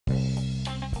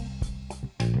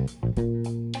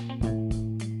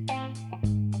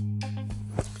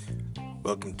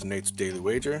Welcome to Nate's Daily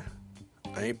Wager.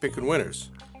 I ain't picking winners,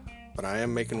 but I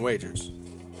am making wagers.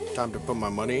 Time to put my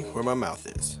money where my mouth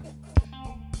is.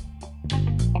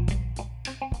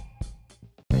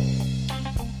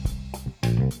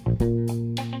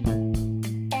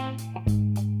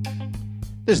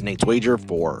 This is Nate's Wager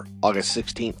for August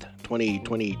 16th,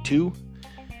 2022.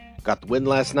 Got the win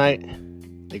last night.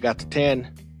 They got to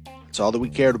 10. That's all that we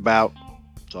cared about.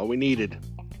 That's all we needed.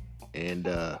 And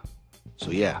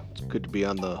so yeah, it's good to be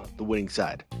on the winning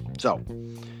side. So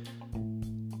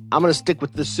I'm gonna stick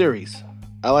with this series.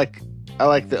 I like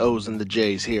the O's and the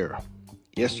J's here.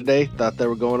 Yesterday, thought they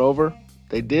were going over.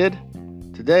 They did.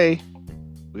 Today,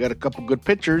 we got a couple good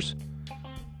pitchers.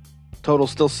 Total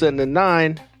still sitting at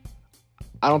 9.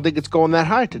 I don't think it's going that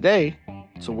high today,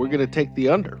 so we're going to take the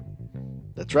under.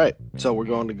 That's right. So we're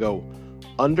going to go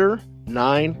under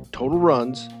 9 total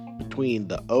runs between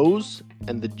the O's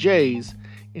and the J's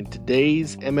in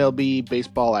today's MLB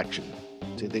baseball action.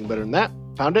 See anything better than that?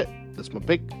 Pound it. That's my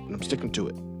pick, and I'm sticking to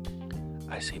it.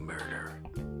 I say murder.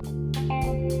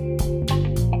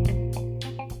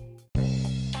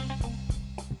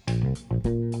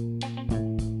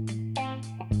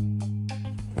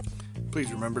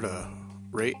 Please remember to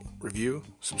rate, review,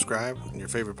 subscribe in your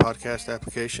favorite podcast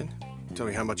application. Tell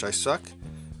me how much I suck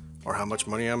or how much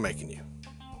money I'm making you.